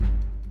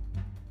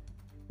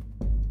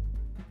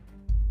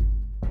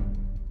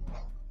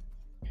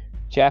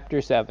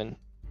Chapter 7.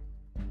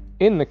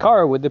 In the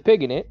car with the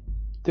pig in it,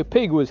 the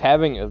pig was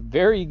having a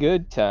very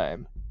good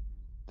time.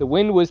 The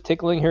wind was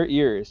tickling her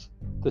ears.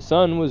 The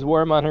sun was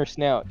warm on her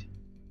snout.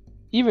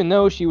 Even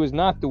though she was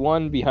not the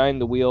one behind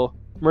the wheel,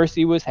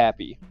 Mercy was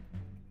happy.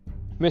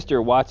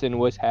 Mr. Watson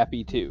was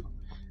happy too.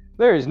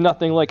 "There is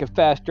nothing like a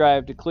fast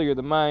drive to clear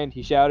the mind,"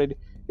 he shouted.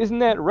 "Isn't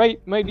that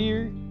right, my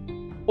dear?"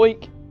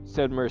 "Oink,"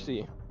 said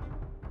Mercy.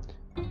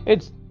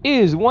 "It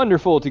is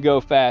wonderful to go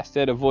fast,"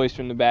 said a voice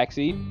from the back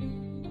seat.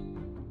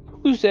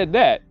 "Who said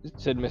that?"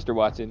 said Mr.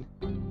 Watson.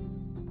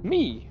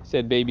 "Me,"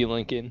 said Baby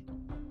Lincoln.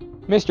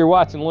 Mr.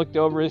 Watson looked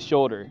over his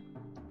shoulder.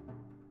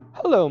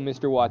 "Hello,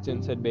 Mr.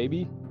 Watson," said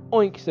Baby.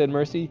 "Oink," said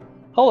Mercy.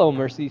 "Hello,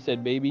 Mercy,"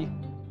 said Baby.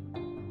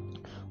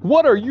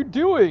 "What are you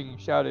doing?"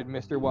 shouted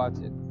Mr.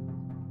 Watson.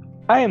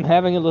 "I am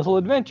having a little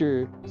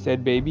adventure,"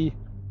 said Baby.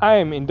 "I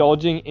am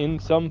indulging in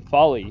some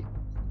folly."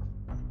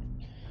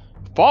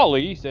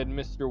 "Folly?" said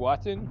Mr.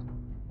 Watson.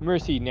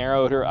 Mercy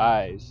narrowed her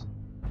eyes.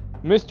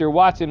 Mr.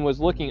 Watson was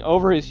looking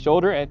over his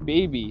shoulder at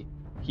Baby.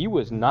 He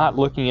was not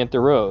looking at the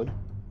road.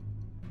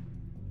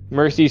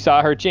 Mercy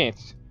saw her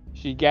chance.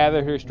 She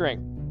gathered her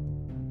strength.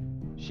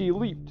 She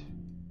leaped.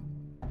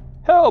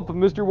 "Help!"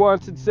 Mr.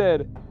 Watson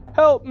said.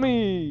 "Help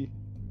me!"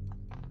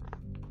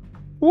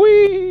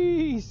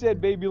 "Whee!"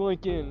 said Baby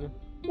Lincoln.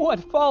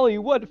 "What folly!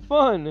 What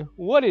fun!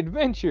 What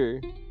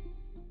adventure!"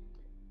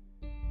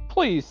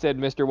 "Please," said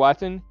Mr.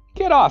 Watson,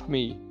 "get off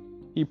me."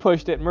 He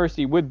pushed at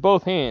Mercy with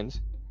both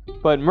hands,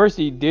 but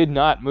Mercy did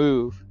not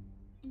move.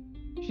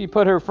 She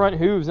put her front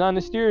hooves on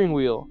the steering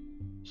wheel.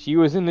 She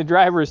was in the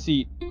driver's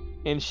seat,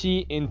 and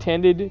she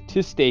intended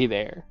to stay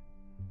there.